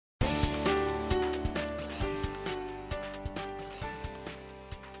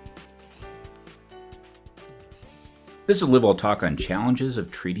This is Live Well Talk on challenges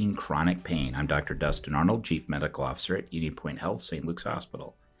of treating chronic pain. I'm Dr. Dustin Arnold, Chief Medical Officer at Union Point Health, St. Luke's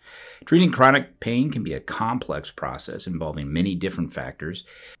Hospital. Treating chronic pain can be a complex process involving many different factors.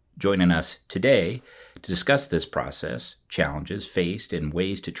 Joining us today to discuss this process, challenges faced, and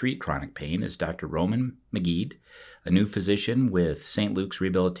ways to treat chronic pain is Dr. Roman Magid, a new physician with St. Luke's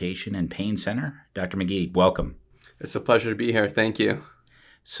Rehabilitation and Pain Center. Dr. Magid, welcome. It's a pleasure to be here. Thank you.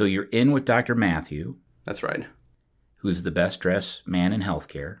 So you're in with Dr. Matthew. That's right. Who's the best-dressed man in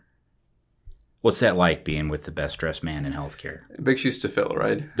healthcare. What's that like, being with the best-dressed man in healthcare? Big shoes to fill,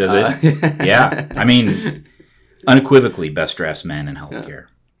 right? Does it? Yeah. I mean, unequivocally best-dressed man in healthcare.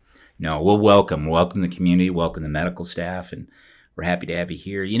 Yeah. No, we'll welcome the community, welcome the medical staff, and we're happy to have you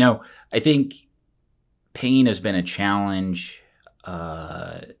here. You know, I think pain has been a challenge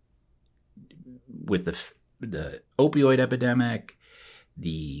with the opioid epidemic,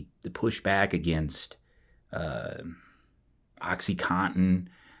 the pushback against OxyContin,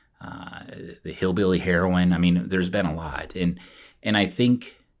 the hillbilly heroin. I mean, there's been a lot, and I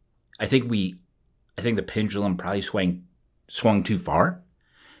think the pendulum probably swung too far,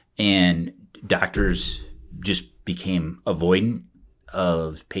 and doctors just became avoidant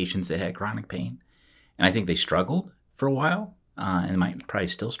of patients that had chronic pain, and I think they struggled for a while, and might probably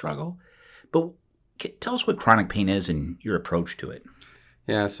still struggle. But tell us what chronic pain is and your approach to it.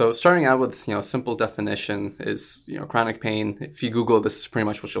 Yeah, so starting out with, a simple definition is, chronic pain, if you Google, this is pretty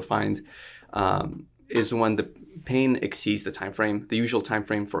much what you'll find, is when the pain exceeds the time frame, the usual time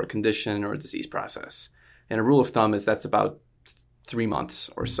frame for a condition or a disease process. And a rule of thumb is that's about 3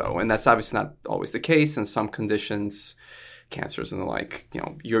 months or so. And that's obviously not always the case. In some conditions, cancers and the like,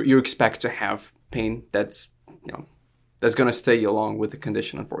 you expect to have pain that's going to stay along with the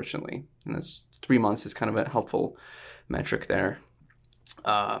condition, unfortunately. And that's 3 months is kind of a helpful metric there.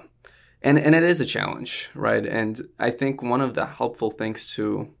 And it is a challenge, right? And I think one of the helpful things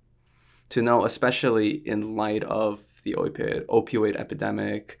to know, especially in light of the opioid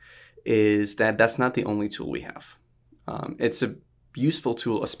epidemic, is that that's not the only tool we have. It's a useful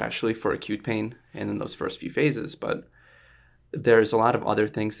tool, especially for acute pain and in those first few phases, but there's a lot of other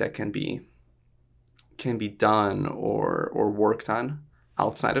things that can be done or worked on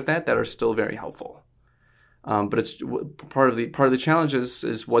outside of that are still very helpful. But it's part of the challenge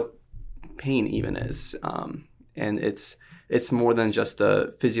is what pain even is, and it's more than just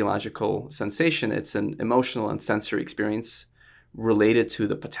a physiological sensation. It's an emotional and sensory experience related to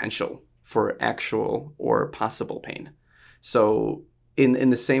the potential for actual or possible pain. So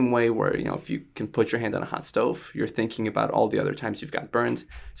in the same way where if you can put your hand on a hot stove, you're thinking about all the other times you've got burned.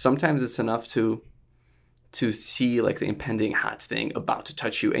 Sometimes it's enough to see like the impending hot thing about to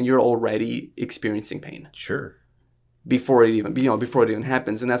touch you, and you're already experiencing pain. Sure. Before it even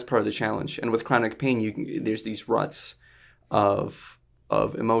happens, and that's part of the challenge. And with chronic pain, there's these ruts of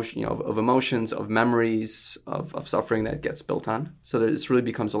emotion, of emotions, of memories, of suffering that gets built on. So that this really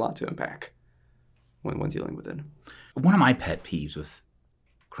becomes a lot to unpack when dealing with it. One of my pet peeves with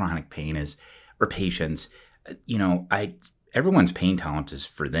chronic pain or patients, everyone's pain tolerance is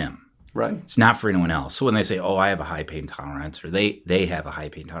for them. Right. It's not for anyone else. So when they say, "Oh, I have a high pain tolerance," or they have a high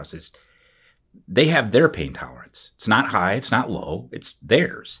pain tolerance, they have their pain tolerance. It's not high. It's not low. It's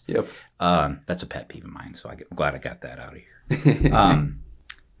theirs. Yep. That's a pet peeve of mine. So I'm glad I got that out of here.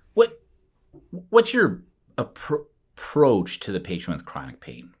 What's your approach to the patient with chronic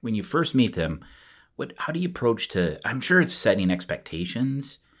pain when you first meet them? How do you approach to? I'm sure it's setting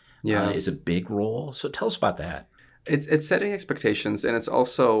expectations. Yeah, is a big role. So tell us about that. It's setting expectations, and it's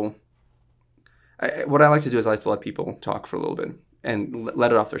also. What I like to do is I like to let people talk for a little bit and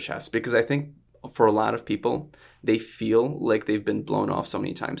let it off their chest, because I think for a lot of people, they feel like they've been blown off so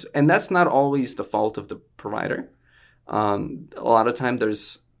many times. And that's not always the fault of the provider. A lot of time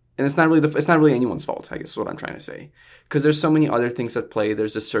it's not really anyone's fault, I guess is what I'm trying to say. Because there's so many other things at play.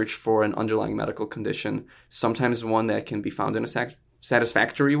 There's a search for an underlying medical condition, sometimes one that can be found in a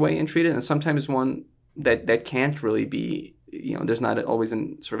satisfactory way and treated, and sometimes one that can't really be, there's not always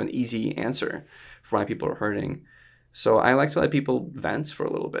sort of an easy answer for why people are hurting. So I like to let people vent for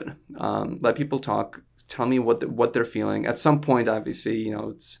a little bit, let people talk, tell me what they're feeling. At some point, obviously,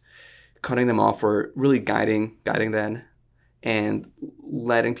 it's cutting them off or really guiding them and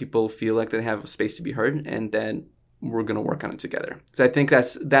letting people feel like they have a space to be heard, and then we're going to work on it together. So I think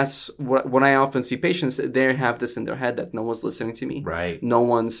that's what when I often see patients, they have this in their head that no one's listening to me. Right. No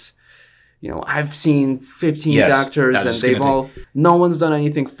one's I've seen 15 doctors and no one's done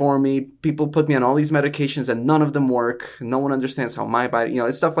anything for me. People put me on all these medications and none of them work. No one understands how my body,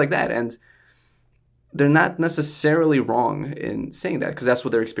 it's stuff like that. And they're not necessarily wrong in saying that, because that's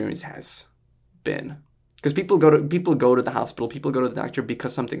what their experience has been. Because people go to the hospital, people go to the doctor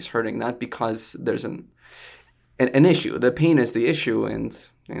because something's hurting, not because there's an issue. The pain is the issue, and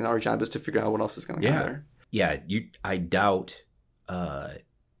our job is to figure out what else is going on there. Yeah, I doubt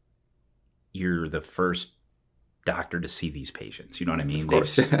you're the first doctor to see these patients. You know what I mean? Of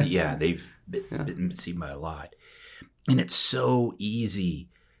course. They've been seen by a lot. And it's so easy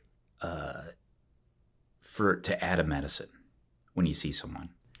to add a medicine when you see someone.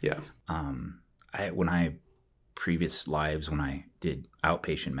 Yeah. Previous lives, when I did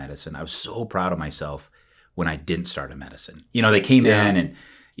outpatient medicine, I was so proud of myself when I didn't start a medicine. They came in and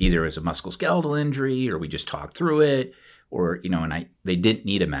either it was a musculoskeletal injury or we just talked through it, or, and they didn't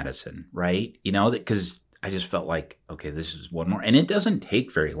need a medicine, right? Because I just felt like, okay, this is one more. And it doesn't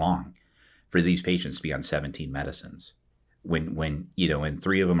take very long for these patients to be on 17 medicines when and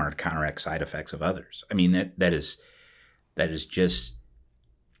 3 of them are to counteract side effects of others. I mean, that is just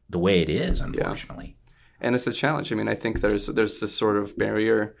the way it is, unfortunately. Yeah. And it's a challenge. I mean, I think there's this sort of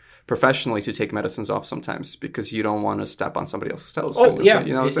barrier professionally to take medicines off sometimes because you don't want to step on somebody else's toes. Oh, yeah.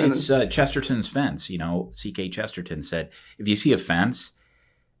 It's Chesterton's fence. C.K. Chesterton said, if you see a fence,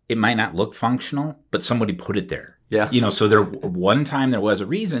 it might not look functional, but somebody put it there. Yeah. So one time there was a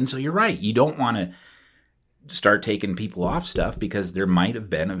reason. So you're right. You don't want to start taking people off stuff because there might have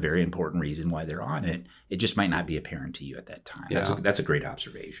been a very important reason why they're on it. It just might not be apparent to you at that time. Yeah. That's a great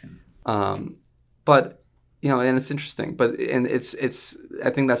observation. But and it's interesting, and it's I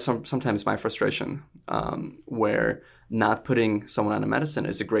think that's sometimes my frustration, where not putting someone on a medicine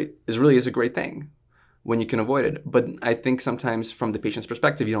is a great thing when you can avoid it. But I think sometimes from the patient's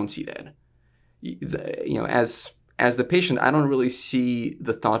perspective, you don't see that. As the patient, I don't really see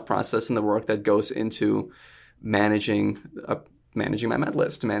the thought process and the work that goes into managing my med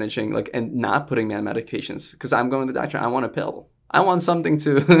list, and not putting me on medications because I'm going to the doctor. I want a pill. I want something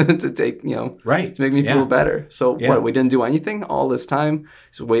to take, right, to make me feel better. So what? We didn't do anything all this time.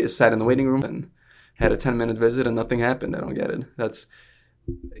 Just sat in the waiting room and had a 10-minute visit and nothing happened. I don't get it. That's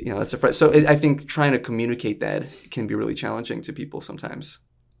so I think trying to communicate that can be really challenging to people sometimes.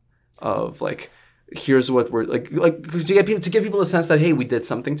 Of like, here's what we're like to give people a sense that, hey, we did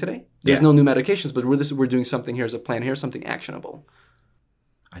something today. There's no new medications, but we're doing something. Here's a plan. Here's something actionable.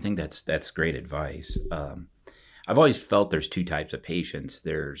 I think that's great advice. I've always felt there's 2 types of patients.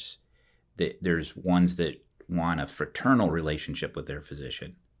 There's ones that want a fraternal relationship with their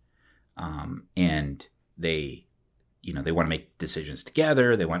physician, and they want to make decisions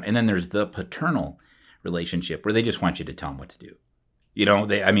together. And then there's the paternal relationship where they just want you to tell them what to do.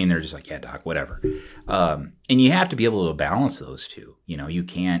 They're just like, yeah, doc, whatever. And you have to be able to balance those two. You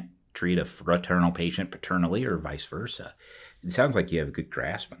can't treat a fraternal patient paternally or vice versa. It sounds like you have a good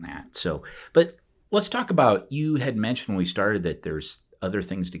grasp on that. So, but let's talk about, you had mentioned when we started that there's other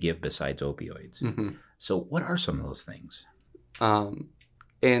things to give besides opioids. Mm-hmm. So what are some of those things? And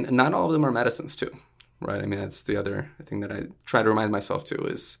not all of them are medicines too, right? I mean, that's the other thing that I try to remind myself too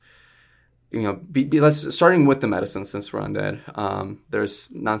is, starting with the medicine since we're on that. There's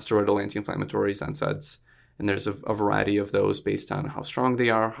nonsteroidal anti-inflammatories, NSAIDs, and there's a variety of those based on how strong they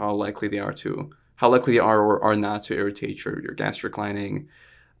are, how likely they are or are not to irritate your gastric lining,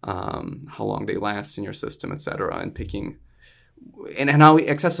 how long they last in your system, etc., and picking and how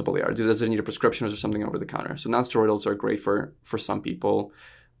accessible they are. Does it need a prescription or is there something over the counter? So nonsteroidals are great for some people.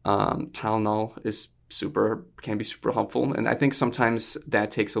 Tylenol can be super helpful, and I think sometimes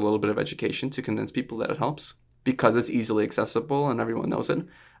that takes a little bit of education to convince people that it helps because it's easily accessible and everyone knows it.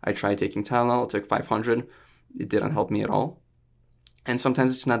 I tried taking Tylenol. It took 500. It didn't help me at all. And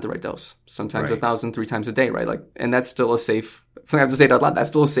sometimes it's not the right dose. Sometimes 1,000 3 times a day, right? And that's still a safe. I have to say it out loud. That's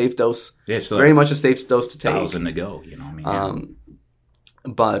still a safe dose. Yeah, still very much a safe dose to take. 1,000 to go.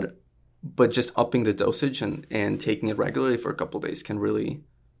 But just upping the dosage and taking it regularly for a couple of days can really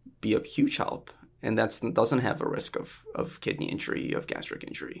be a huge help. And that doesn't have a risk of kidney injury, of gastric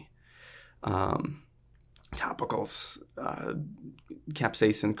injury. Topicals,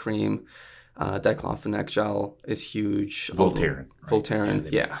 capsaicin cream. Diclofenac gel is huge. Voltaren. Right?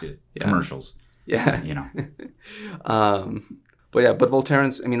 Voltaren, yeah. Commercials. Yeah. But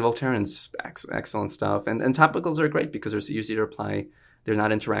Voltaren's excellent stuff. And topicals are great because they're easy to apply. They're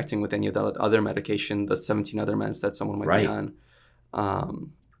not interacting with any of the other medication, the 17 other meds that someone might be on.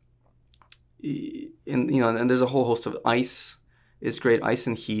 And there's a whole host of ice. Is great, ice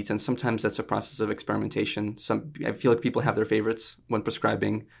and heat, and sometimes that's a process of experimentation. I feel like people have their favorites when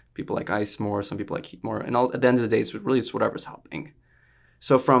prescribing. People like ice more, some people like heat more, and at the end of the day, it's whatever's helping.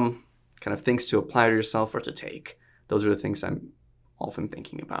 So from kind of things to apply to yourself or to take, those are the things I'm often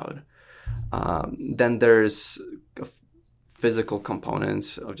thinking about. Then there's physical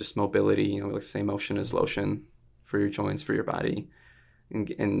components of just mobility. Like say motion is lotion for your joints, for your body.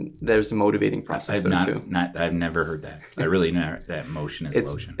 And there's a motivating process too. I've never heard that. I really never that motion is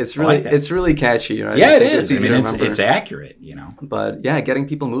lotion. It's really it's really catchy, right? Yeah, it is. It's accurate, But yeah, getting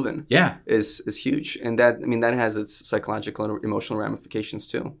people moving, is huge, and that has its psychological and emotional ramifications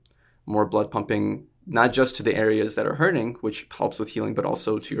too. More blood pumping, not just to the areas that are hurting, which helps with healing, but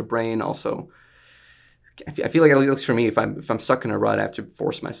also to your brain. Also, I feel like, at least for me, if I'm stuck in a rut, I have to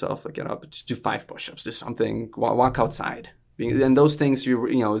force myself, like, get up, do 5 push-ups, do something, walk outside. And those things,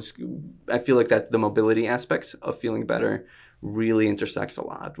 I feel like that the mobility aspect of feeling better really intersects a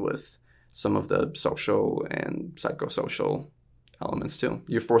lot with some of the social and psychosocial elements too.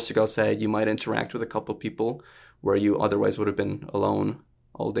 You're forced to go outside. You might interact with a couple of people where you otherwise would have been alone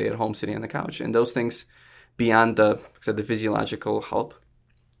all day at home sitting on the couch. And those things, beyond the physiological help,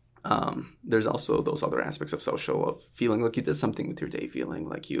 there's also those other aspects of social, of feeling like you did something with your day, feeling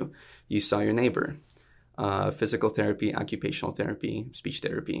like you saw your neighbor. Physical therapy, occupational therapy, speech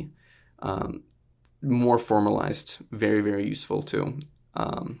therapy, more formalized, very, very useful too.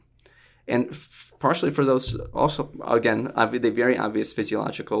 And partially for those also, again, the very obvious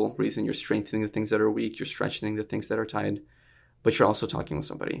physiological reason, you're strengthening the things that are weak, you're stretching the things that are tight, but you're also talking with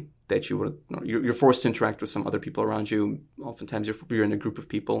somebody that you're forced to interact with some other people around you. Oftentimes you're in a group of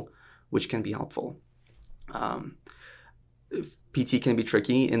people, which can be helpful. PT can be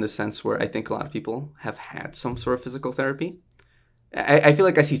tricky in the sense where I think a lot of people have had some sort of physical therapy. I feel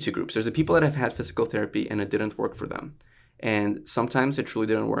like I see 2 groups. There's the people that have had physical therapy and it didn't work for them. And sometimes it truly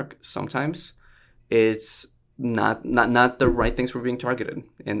didn't work. Sometimes it's not the right things were being targeted.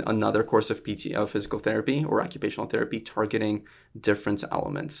 And another course of physical therapy or occupational therapy targeting different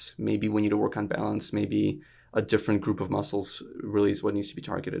elements. Maybe we need to work on balance. Maybe a different group of muscles really is what needs to be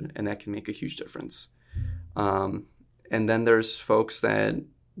targeted. And that can make a huge difference. And then there's folks that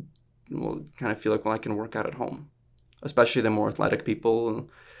will kind of feel like, well, I can work out at home, especially the more athletic people.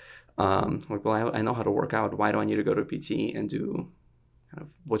 Like, well, I know how to work out. Why do I need to go to a PT and do kind of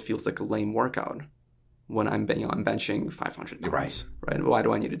what feels like a lame workout when I'm benching 500 pounds, right? Why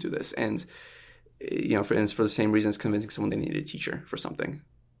do I need to do this? And for the same reasons, convincing someone they need a teacher for something.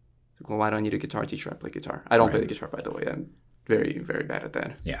 Like, well, why do I need a guitar teacher? I play guitar. I don't play the guitar, by the way. I'm very, very bad at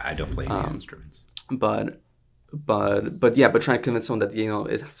that. Yeah, I don't play any instruments. But trying to convince someone that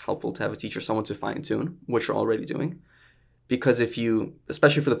it's helpful to have a teacher, someone to fine tune what you're already doing, because if you,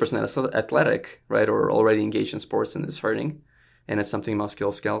 especially for the person that's athletic, right, or already engaged in sports and is hurting, and it's something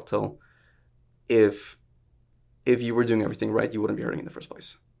musculoskeletal, if you were doing everything right, you wouldn't be hurting in the first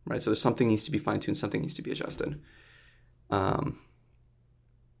place, right? So there's something needs to be fine tuned, something needs to be adjusted.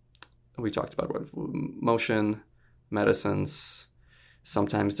 We talked about motion, medicines.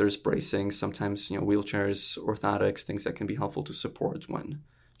 Sometimes there's bracing, sometimes, wheelchairs, orthotics, things that can be helpful to support when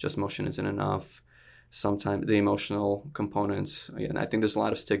just motion isn't enough. Sometimes the emotional component, again, I think there's a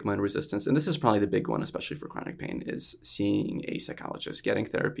lot of stigma and resistance. And this is probably the big one, especially for chronic pain, is seeing a psychologist, getting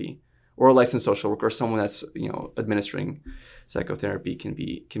therapy, or a licensed social worker, or someone that's, administering psychotherapy can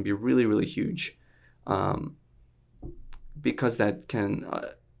be really, really huge. Because that can...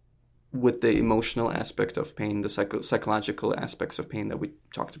 with the emotional aspect of pain, the psychological aspects of pain that we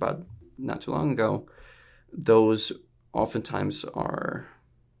talked about not too long ago, those oftentimes are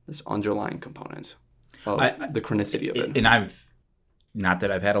this underlying component of the chronicity of it. And not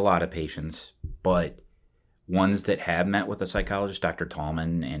that I've had a lot of patients, but ones that have met with a psychologist, Dr.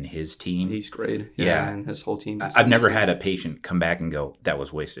 Tallman and his team. He's great. Yeah. And his whole team. I've never had a patient come back and go, that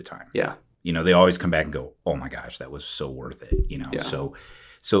was wasted time. Yeah. They always come back and go, oh my gosh, that was so worth it. Yeah.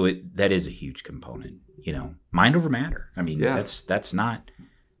 So that is a huge component, mind over matter. I mean, that's not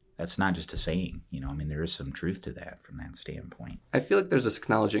just a saying, there is some truth to that from that standpoint. I feel like there's this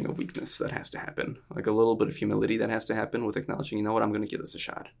acknowledging of weakness that has to happen, like a little bit of humility that has to happen with acknowledging, you know what, I'm going to give this a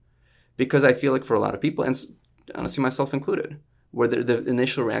shot. Because I feel like for a lot of people, and honestly myself included, where the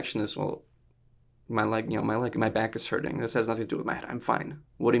initial reaction is, well, my back is hurting. This has nothing to do with my head. I'm fine.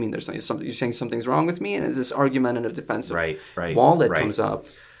 What do you mean there's something? You're saying something's wrong with me? And it's this argumentative defensive wall that comes up.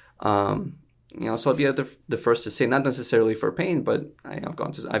 So I'll be the first to say, not necessarily for pain, but I've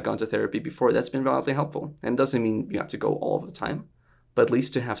gone to therapy before. That's been relatively helpful. And it doesn't mean you have to go all of the time, but at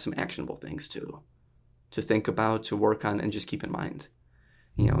least to have some actionable things to think about, to work on, and just keep in mind.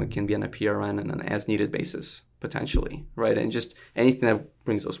 It can be on a PRN and an as-needed basis, potentially, right? And just anything that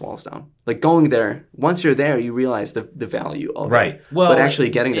brings those walls down. Like going there, once you're there, you realize the value of it. Well, but actually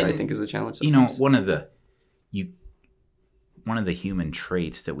getting there, I think, is the challenge. Sometimes. One of the human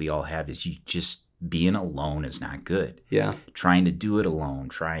traits that we all have is being alone is not good. Yeah. Trying to do it alone,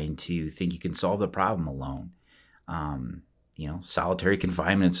 trying to think you can solve the problem alone. solitary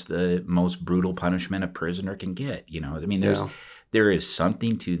confinement's the most brutal punishment a prisoner can get. I mean, there is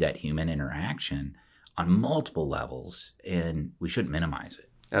something to that human interaction on multiple levels, and we shouldn't minimize it.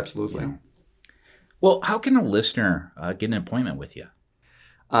 Absolutely. Well, how can a listener get an appointment with you?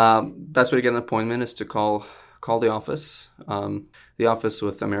 Best way to get an appointment is to call the office. The office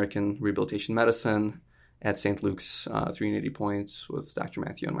with American Rehabilitation Medicine at St. Luke's 380 Point with Dr.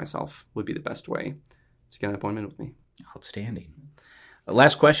 Matthew and myself would be the best way to get an appointment with me. Outstanding.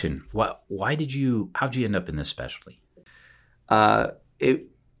 Last question. How'd you end up in this specialty? The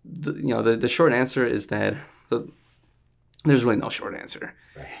short answer is that there's really no short answer.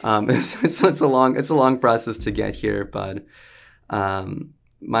 Right. It's a long process to get here, but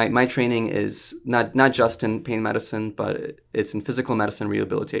my training is not just in pain medicine, but it's in physical medicine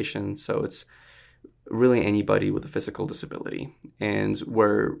rehabilitation. So it's really anybody with a physical disability, and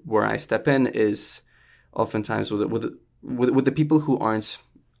where I step in is oftentimes with the people who aren't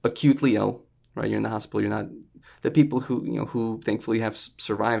acutely ill. Right, you're in the hospital. You're not the people who thankfully have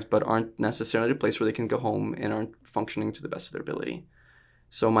survived, but aren't necessarily at a place where they can go home and aren't functioning to the best of their ability.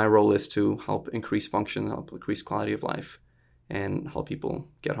 So my role is to help increase function, help increase quality of life, and help people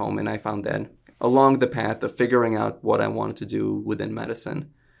get home. And I found that along the path of figuring out what I wanted to do within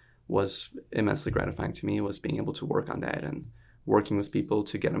medicine was immensely gratifying to me, was being able to work on that and working with people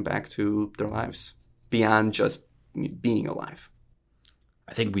to get them back to their lives beyond just being alive.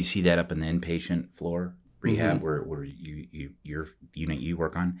 I think we see that up in the inpatient floor rehab where your unit you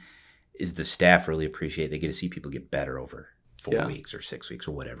work on, is the staff really appreciate, they get to see people get better over 4 weeks or 6 weeks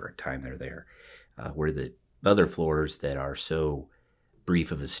or whatever time they're there. Where the other floors that are so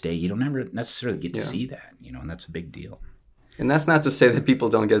brief of a stay, you don't ever necessarily get to see that, and that's a big deal. And that's not to say that people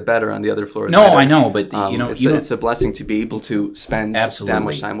don't get better on the other floors. No, either. I know, but it's a blessing to be able to spend that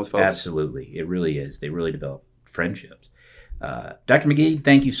much time with folks. Absolutely, it really is. They really develop friendships. Dr. Magid,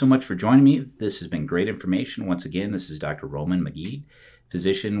 thank you so much for joining me. This has been great information. Once again, this is Dr. Roman Magid,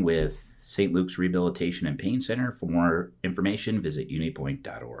 physician with St. Luke's Rehabilitation and Pain Center. For more information, visit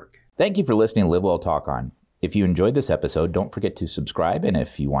unipoint.org. Thank you for listening to Live Well Talk On. If you enjoyed this episode, don't forget to subscribe. And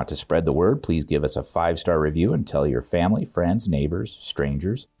if you want to spread the word, please give us a 5-star review and tell your family, friends, neighbors,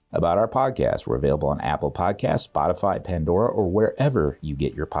 strangers about our podcast. We're available on Apple Podcasts, Spotify, Pandora, or wherever you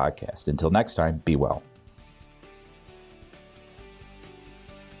get your podcast. Until next time, be well.